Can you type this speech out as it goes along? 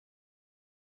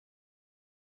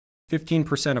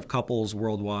15% of couples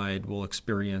worldwide will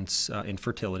experience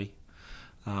infertility,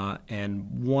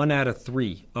 and 1 out of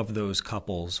 3 of those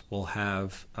couples will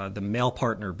have the male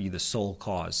partner be the sole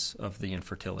cause of the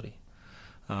infertility.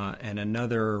 And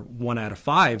another 1 out of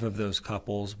 5 of those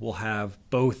couples will have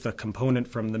both a component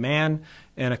from the man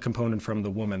and a component from the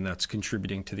woman that's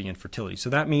contributing to the infertility. So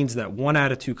that means that 1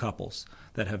 out of 2 couples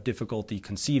that have difficulty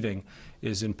conceiving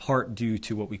is in part due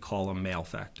to what we call a male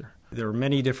factor. There are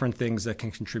many different things that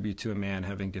can contribute to a man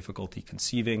having difficulty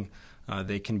conceiving.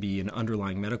 They can be an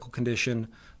underlying medical condition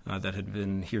that had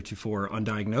been heretofore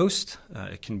undiagnosed.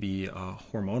 It can be a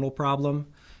hormonal problem.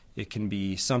 It can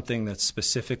be something that's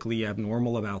specifically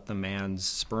abnormal about the man's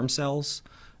sperm cells,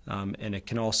 and it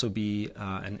can also be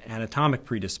an anatomic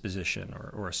predisposition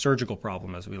or a surgical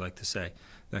problem, as we like to say,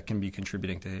 that can be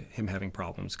contributing to him having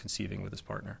problems conceiving with his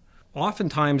partner.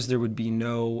 Oftentimes, there would be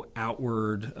no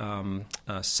outward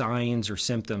signs or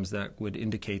symptoms that would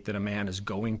indicate that a man is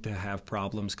going to have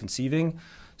problems conceiving.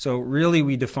 So really,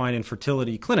 we define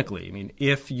infertility clinically. I mean,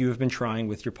 if you have been trying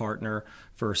with your partner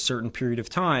for a certain period of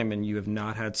time and you have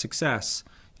not had success,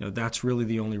 that's really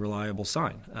the only reliable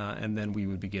sign. And then we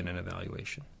would begin an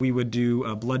evaluation. We would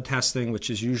do blood testing, which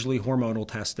is usually hormonal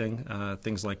testing,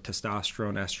 things like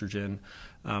testosterone, estrogen.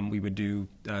 We would do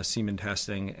semen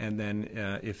testing. And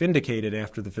then if indicated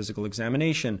after the physical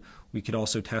examination, we could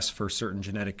also test for certain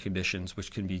genetic conditions,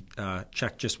 which can be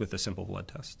checked just with a simple blood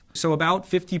test. So about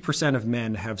 50% of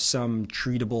men have some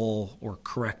treatable or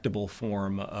correctable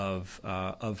form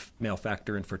of male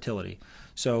factor infertility.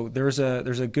 So there's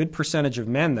a good percentage of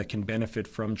men that can benefit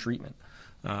from treatment.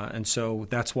 And so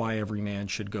that's why every man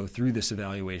should go through this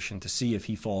evaluation to see if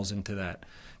he falls into that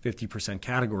 50%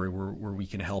 category where we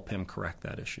can help him correct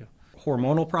that issue.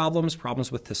 Hormonal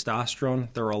problems with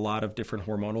testosterone, there are a lot of different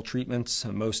hormonal treatments,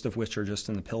 most of which are just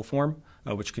in the pill form,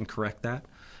 which can correct that.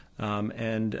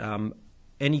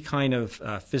 Any kind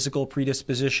of physical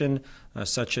predisposition,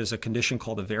 such as a condition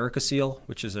called a varicocele,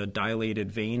 which is a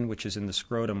dilated vein which is in the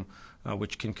scrotum,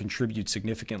 which can contribute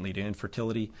significantly to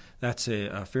infertility. That's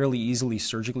a fairly easily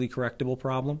surgically correctable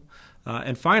problem.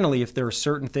 And finally, if there are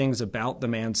certain things about the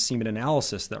man's semen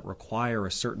analysis that require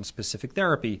a certain specific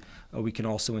therapy, we can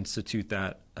also institute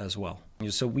that as well.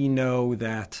 So we know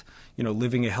that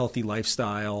living a healthy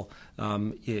lifestyle,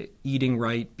 eating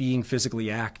right, being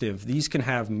physically active, these can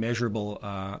have measurable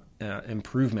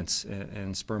improvements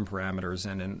in sperm parameters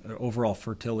and in overall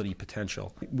fertility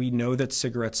potential. We know that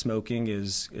cigarette smoking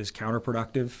is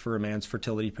counterproductive for a man's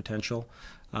fertility potential.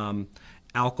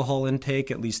 Alcohol intake,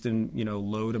 at least in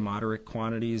low to moderate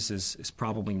quantities, is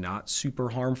probably not super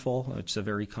harmful. It's a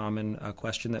very common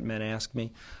question that men ask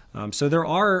me. So there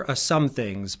are some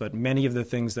things, but many of the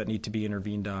things that need to be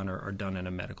intervened on are done in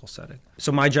a medical setting.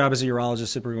 So my job as a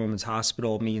urologist at Brigham Women's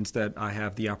Hospital means that I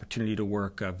have the opportunity to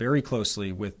work very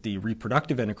closely with the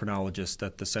reproductive endocrinologist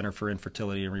at the Center for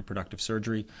Infertility and Reproductive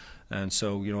Surgery. And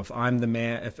so, if I'm the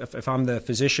man, if I'm the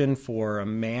physician for a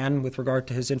man with regard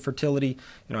to his infertility,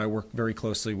 I work very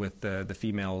closely with the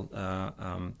female,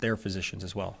 their physicians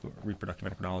as well, reproductive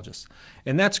endocrinologists.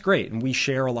 And that's great. And we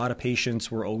share a lot of patients.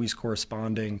 We're always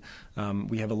corresponding.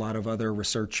 We have a lot of other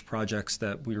research projects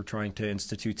that we are trying to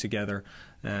institute together.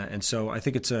 And so I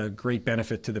think it's a great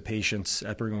benefit to the patients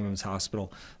at Brigham Women's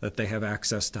Hospital that they have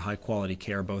access to high-quality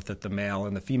care both at the male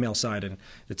and the female side, and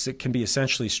it can be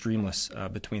essentially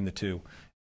streamless between the two.